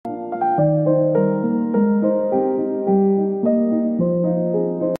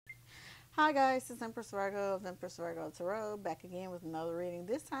Pisces, Empress Virgo of Empress Virgo Tarot, back again with another reading.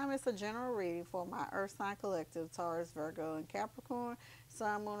 This time it's a general reading for my Earth sign collective, Taurus, Virgo, and Capricorn,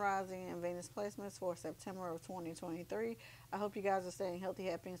 Sun, Moon, Rising, and Venus placements for September of 2023. I hope you guys are staying healthy,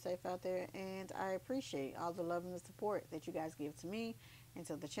 happy, and safe out there, and I appreciate all the love and the support that you guys give to me and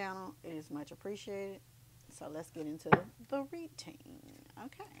to the channel. It is much appreciated. So let's get into the reading.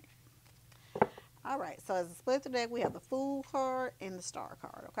 Okay. All right, so as a split the deck, we have the Fool card and the Star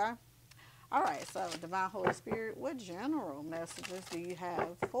card, okay? All right, so Divine Holy Spirit, what general messages do you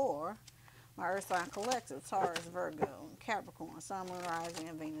have for my Earth sign collective, Taurus, Virgo, Capricorn, Sun, Moon, Rising,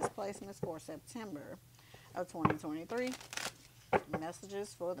 and Venus placements for September of 2023?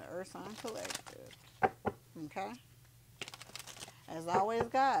 Messages for the Earth sign collective, okay? As always,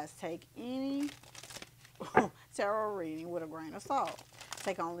 guys, take any tarot reading with a grain of salt.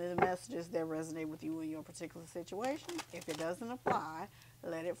 Take only the messages that resonate with you in your particular situation. If it doesn't apply,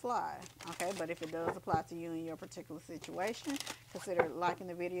 let it fly. Okay, but if it does apply to you in your particular situation, consider liking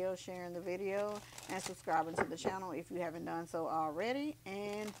the video, sharing the video, and subscribing to the channel if you haven't done so already,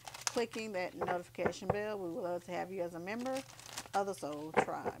 and clicking that notification bell. We would love to have you as a member of the Soul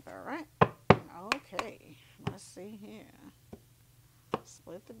Tribe. All right. Okay. Let's see here.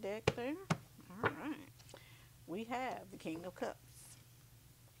 Split the deck there. All right. We have the King of Cups,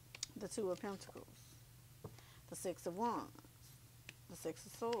 the Two of Pentacles, the Six of Wands, the Six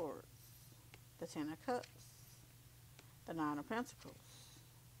of Swords, the Ten of Cups, the Nine of Pentacles,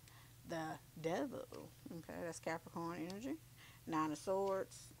 the Devil, okay, that's Capricorn energy, Nine of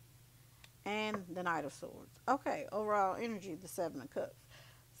Swords, and the Knight of Swords. Okay, overall energy, the Seven of Cups.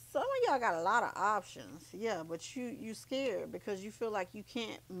 Some of y'all got a lot of options, yeah, but you scared because you feel like you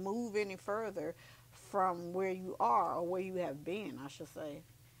can't move any further from where you are, or where you have been, I should say.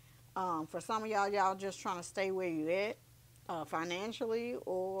 For some of y'all just trying to stay where you at financially,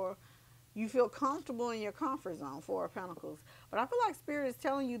 or you feel comfortable in your comfort zone, Four of Pentacles. But I feel like Spirit is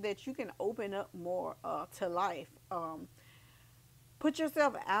telling you that you can open up more to life. Put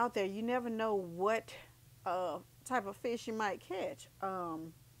yourself out there. You never know what type of fish you might catch.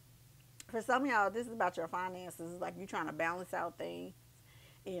 For some of y'all, this is about your finances. It's like you're trying to balance out things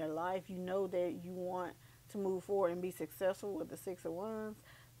in your life. You know that you want to move forward and be successful with the Six of Wands.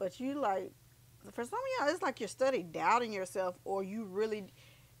 But you like, for some of y'all, it's like you're study doubting yourself, or you really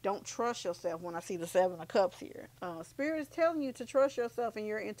don't trust yourself when I see the Seven of Cups here. Spirit is telling you to trust yourself and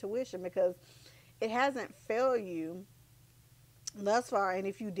your intuition, because it hasn't failed you thus far. And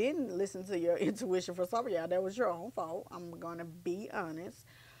if you didn't listen to your intuition, for some of y'all, that was your own fault. I'm going to be honest.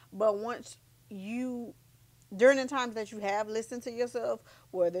 But once you, during the times that you have listened to yourself,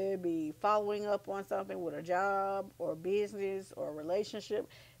 whether it be following up on something with a job or business or a relationship,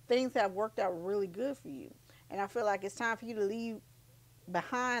 things have worked out really good for you. And I feel like it's time for you to leave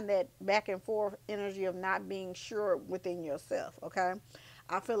behind that back and forth energy of not being sure within yourself, okay?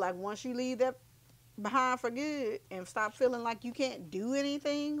 I feel like once you leave that behind for good and stop feeling like you can't do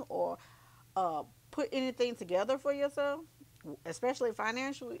anything or put anything together for yourself, especially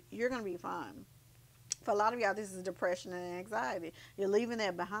financially, you're going to be fine. For a lot of y'all, this is depression and anxiety. You're leaving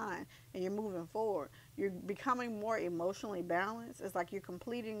that behind and you're moving forward. You're becoming more emotionally balanced. It's like you're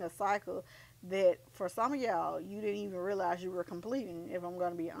completing a cycle that for some of y'all, you didn't even realize you were completing, if I'm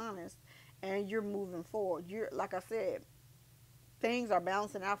going to be honest. And you're moving forward. You're, like I said, things are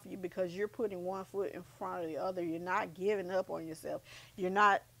balancing out for you because you're putting one foot in front of the other. You're not giving up on yourself. You're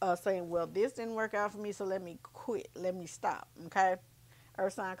not saying, well, this didn't work out for me, so let me quit. Let me stop. Okay?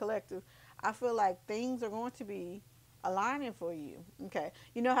 Earth sign collective. I feel like things are going to be aligning for you. Okay.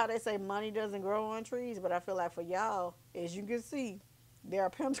 You know how they say money doesn't grow on trees, but I feel like for y'all, as you can see, there are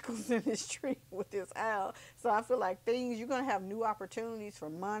pentacles in this tree with this owl. So I feel like things, you're going to have new opportunities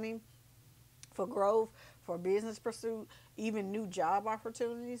for money, for growth, for business pursuit, even new job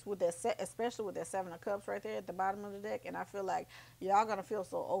opportunities with that set, especially with that Seven of Cups right there at the bottom of the deck. And I feel like y'all going to feel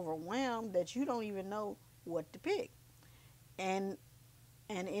so overwhelmed that you don't even know what to pick. And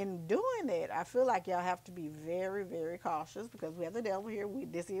in doing that, I feel like y'all have to be very, very cautious, because we have the devil here.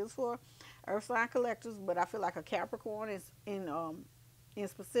 This is for Earth sign collectors, but I feel like a Capricorn is in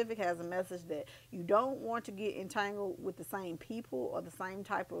specific has a message that you don't want to get entangled with the same people or the same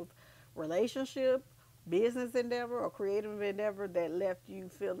type of relationship, business endeavor, or creative endeavor that left you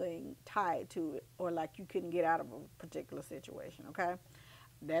feeling tied to it, or like you couldn't get out of a particular situation. Okay.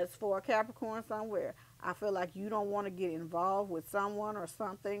 That's for a Capricorn somewhere. I feel like you don't want to get involved with someone or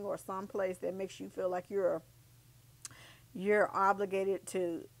something or someplace that makes you feel like you're obligated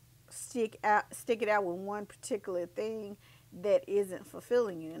to stick it out with one particular thing that isn't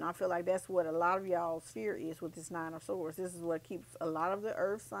fulfilling you. And I feel like that's what a lot of y'all's fear is with this Nine of Swords. This is what keeps a lot of the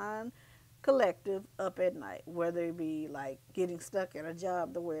earth sign collective up at night, whether it be like getting stuck at a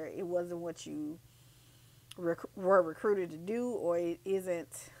job to where it wasn't what you were recruited to do, or it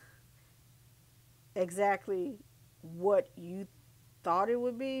isn't exactly what you thought it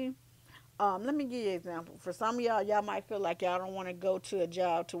would be. Let me give you an example. For some of y'all, y'all might feel like y'all don't want to go to a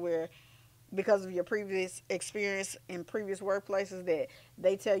job to where, because of your previous experience in previous workplaces, that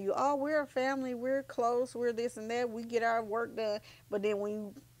they tell you, oh, we're a family, we're close, we're this and that, we get our work done. But then when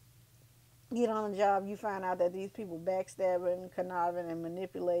you get on a job, you find out that these people backstabbing, conniving, and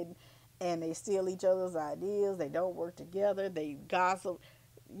manipulating, and they steal each other's ideas. They don't work together. They gossip.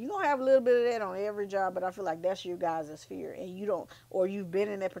 You're going to have a little bit of that on every job, but I feel like that's your guys' fear. And you don't, or you've been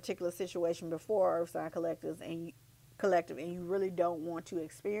in that particular situation before, Earth Sign Collectives, and collective, and you really don't want to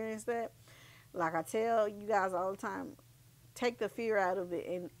experience that. Like I tell you guys all the time, take the fear out of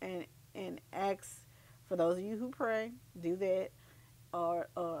it, and ask, for those of you who pray, do that, or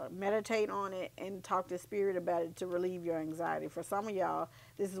meditate on it and talk to spirit about it to relieve your anxiety. For some of y'all,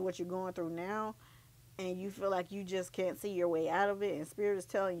 this is what you're going through now, and you feel like you just can't see your way out of it, and spirit is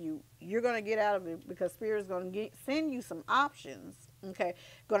telling you you're going to get out of it, because spirit is going to send you some options. Okay,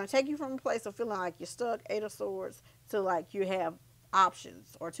 going to take you from a place of feeling like you're stuck, 8 of swords, to like you have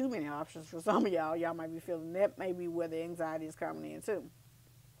options, or too many options. For some of y'all might be feeling that may be where the anxiety is coming in too.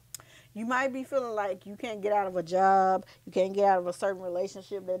 You might be feeling like you can't get out of a job, you can't get out of a certain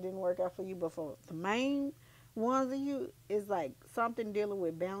relationship that didn't work out for you. But for the main ones of you, is like something dealing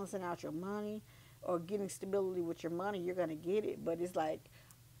with balancing out your money or getting stability with your money. You're going to get it. But it's like,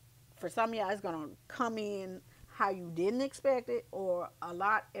 for some of y'all, it's going to come in how you didn't expect it, or a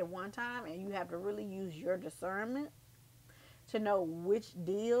lot at one time. And you have to really use your discernment to know which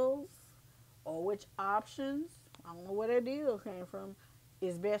deals or which options, I don't know where that deal came from,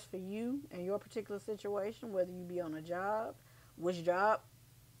 is best for you and your particular situation, whether you be on a job, which job,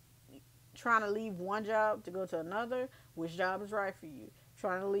 trying to leave one job to go to another, which job is right for you.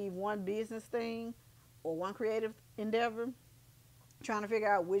 Trying to leave one business thing or one creative endeavor, trying to figure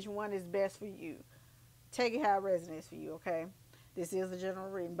out which one is best for you. Take it how it resonates for you, okay? This is a general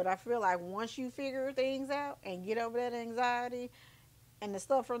reading. But I feel like once you figure things out and get over that anxiety and the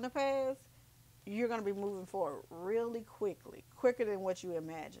stuff from the past, you're going to be moving forward really quickly, quicker than what you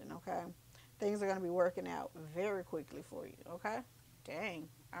imagine, okay? Things are going to be working out very quickly for you, okay? Dang.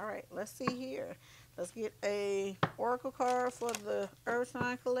 All right, let's see here. Let's get a oracle card for the Earth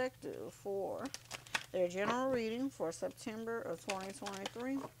Sign Collective for their general reading for September of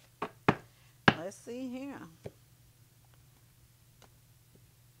 2023. Let's see here.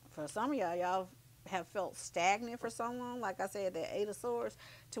 For some of y'all have felt stagnant for so long, like I said, that 8 of Swords,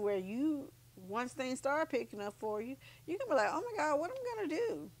 to where you, once things start picking up for you, you can be like, oh my God, what am I going to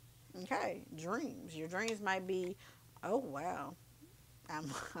do? Okay, dreams. Your dreams might be, oh wow, I'm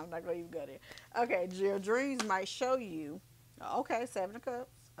not going to even go there. Okay, your dreams might show you, okay, 7 of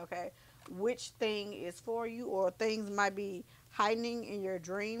Cups, okay, which thing is for you, or things might be heightening in your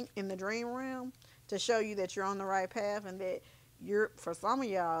dream, in the dream realm, to show you that you're on the right path, and that you're, for some of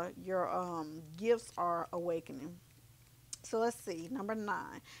y'all, your gifts are awakening. So let's see, number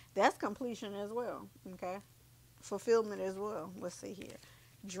 9. That's completion as well, okay? Fulfillment as well. Let's see here.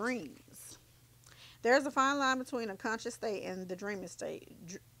 Dreams. There's a fine line between a conscious state and the dreaming state.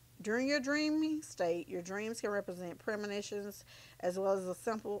 During your dreaming state, your dreams can represent premonitions as well as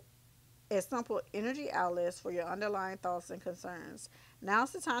simple energy outlets for your underlying thoughts and concerns.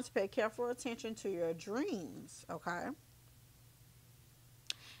 Now's the time to pay careful attention to your dreams, okay?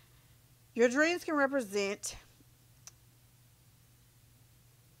 Your dreams can represent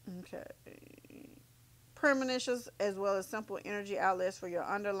premonitions as well as simple energy outlets for your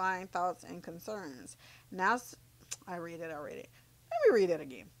underlying thoughts and concerns. Now, I read it. Let me read it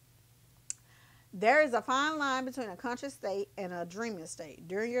again. There is a fine line between a conscious state and a dreaming state.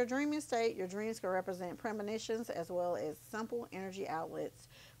 During your dreaming state, your dreams can represent premonitions as well as simple energy outlets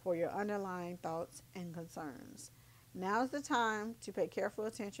for your underlying thoughts and concerns. Now is the time to pay careful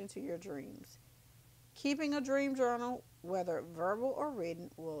attention to your dreams. Keeping a dream journal, whether verbal or written,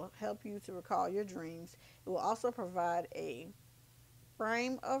 will help you to recall your dreams. It will also provide a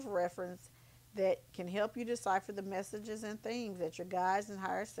frame of reference that can help you decipher the messages and themes that your guides and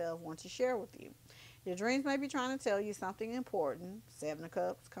higher self want to share with you. Your dreams may be trying to tell you something important, 7 of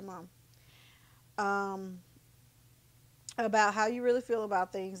Cups, come on, about how you really feel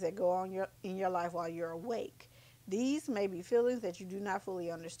about things that go on in your life while you're awake. These may be feelings that you do not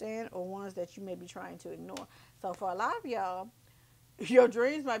fully understand, or ones that you may be trying to ignore. So for a lot of y'all, your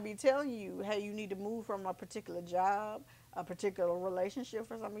dreams might be telling you, hey, you need to move from a particular job, a particular relationship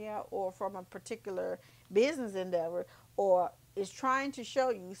for some of y'all, or from a particular business endeavor, or is trying to show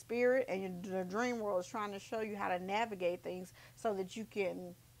you, spirit and the dream world is trying to show you how to navigate things so that you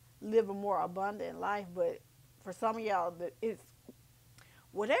can live a more abundant life. But for some of y'all, it's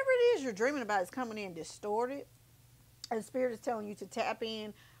whatever it is you're dreaming about is coming in distorted, and spirit is telling you to tap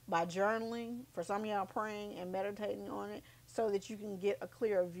in by journaling. For some of y'all, praying and meditating on it so that you can get a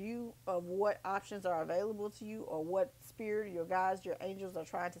clear view of what options are available to you, or what spirit, your guides, your angels are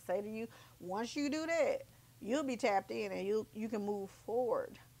trying to say to you. Once you do that, you'll be tapped in, and you can move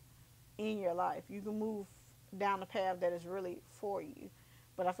forward in your life. You can move down the path that is really for you.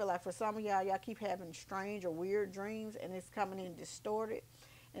 But I feel like for some of y'all keep having strange or weird dreams, and it's coming in distorted.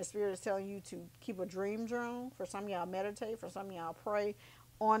 And Spirit is telling you to keep a dream journal. For some of y'all, meditate. For some of y'all, pray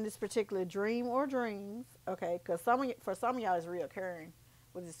on this particular dream or dreams. Okay, because for some of y'all, it's reoccurring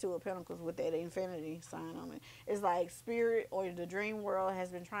with this Two of Pentacles with that infinity sign on it. It's like spirit or the dream world has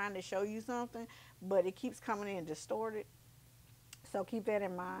been trying to show you something, but it keeps coming in distorted. So keep that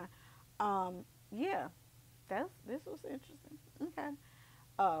in mind. Yeah, this was interesting. Okay.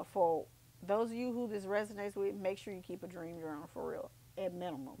 For those of you who this resonates with, make sure you keep a dream journal for real, at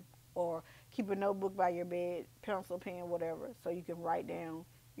minimum. Or keep a notebook by your bed, pencil, pen, whatever, so you can write down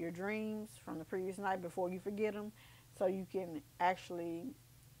your dreams from the previous night before you forget them, so you can actually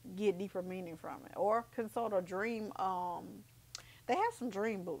get deeper meaning from it. Or consult a dream. They have some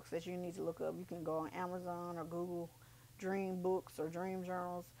dream books that you need to look up. You can go on Amazon or Google dream books or dream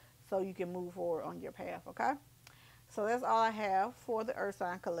journals so you can move forward on your path, okay? So that's all I have for the Earth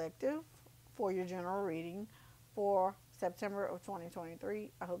Sign Collective for your general reading for September of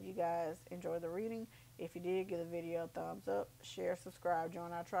 2023. I hope you guys enjoyed the reading. If you did, give the video a thumbs up, share, subscribe,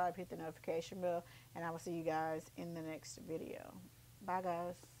 join our tribe, hit the notification bell, and I will see you guys in the next video. Bye,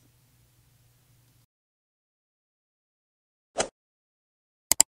 guys.